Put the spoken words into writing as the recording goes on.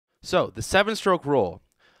So the seven-stroke roll.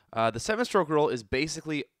 The seven-stroke roll is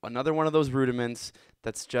basically another one of those rudiments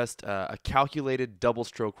that's just a calculated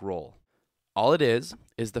double-stroke roll. All it is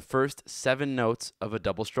the first 7 notes of a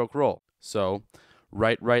double-stroke roll. So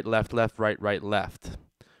right, right, left, left, right, right, left.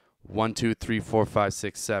 1, 2, 3, 4, 5,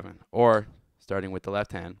 6, 7. Or starting with the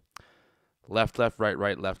left hand, left, left, right,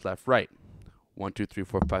 right, left, left, right. 1, 2, 3,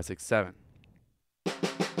 4, 5, 6, 7.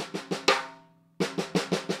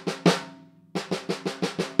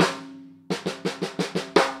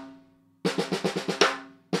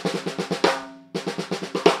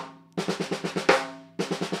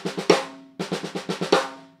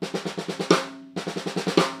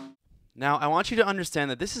 Now, I want you to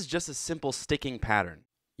understand that this is just a simple sticking pattern.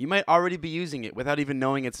 You might already be using it without even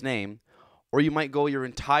knowing its name, or you might go your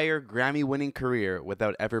entire Grammy-winning career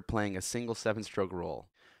without ever playing a single seven-stroke roll.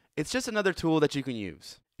 It's just another tool that you can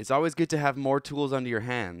use. It's always good to have more tools under your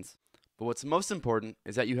hands, but what's most important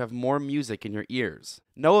is that you have more music in your ears.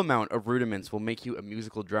 No amount of rudiments will make you a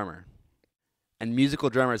musical drummer. And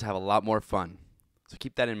musical drummers have a lot more fun, so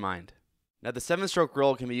keep that in mind. Now, the seven-stroke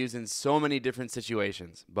roll can be used in so many different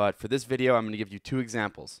situations, but for this video, I'm going to give you 2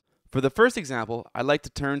 examples. For the first example, I'd like to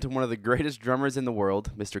turn to one of the greatest drummers in the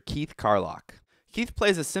world, Mr. Keith Carlock. Keith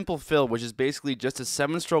plays a simple fill, which is basically just a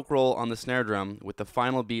 7-stroke roll on the snare drum with the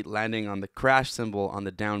final beat landing on the crash cymbal on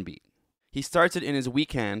the downbeat. He starts it in his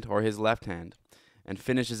weak hand, or his left hand, and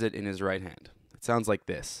finishes it in his right hand. It sounds like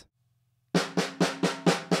this.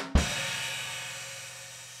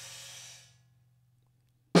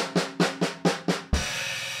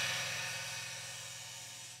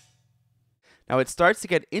 Now it starts to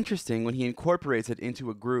get interesting when he incorporates it into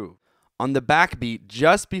a groove. On the backbeat,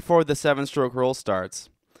 just before the 7-stroke roll starts,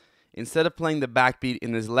 instead of playing the backbeat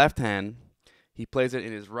in his left hand, he plays it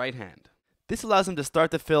in his right hand. This allows him to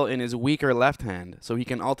start the fill in his weaker left hand, so he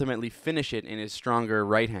can ultimately finish it in his stronger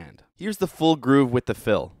right hand. Here's the full groove with the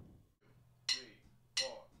fill.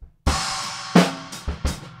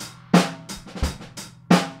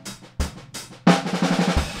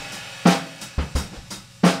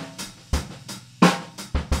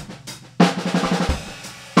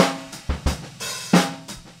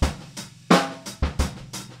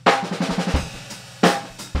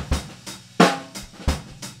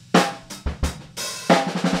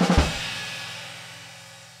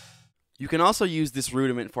 You can also use this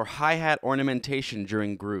rudiment for hi-hat ornamentation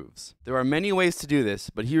during grooves. There are many ways to do this,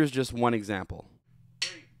 but here's just one example.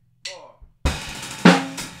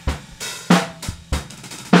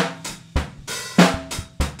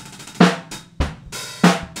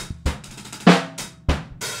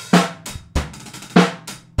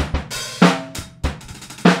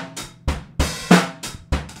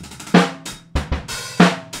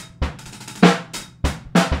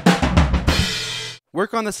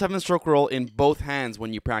 Work on the 7-stroke roll in both hands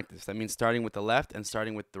when you practice. That means starting with the left and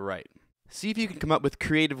starting with the right. See if you can come up with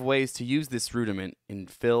creative ways to use this rudiment in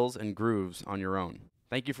fills and grooves on your own.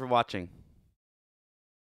 Thank you for watching.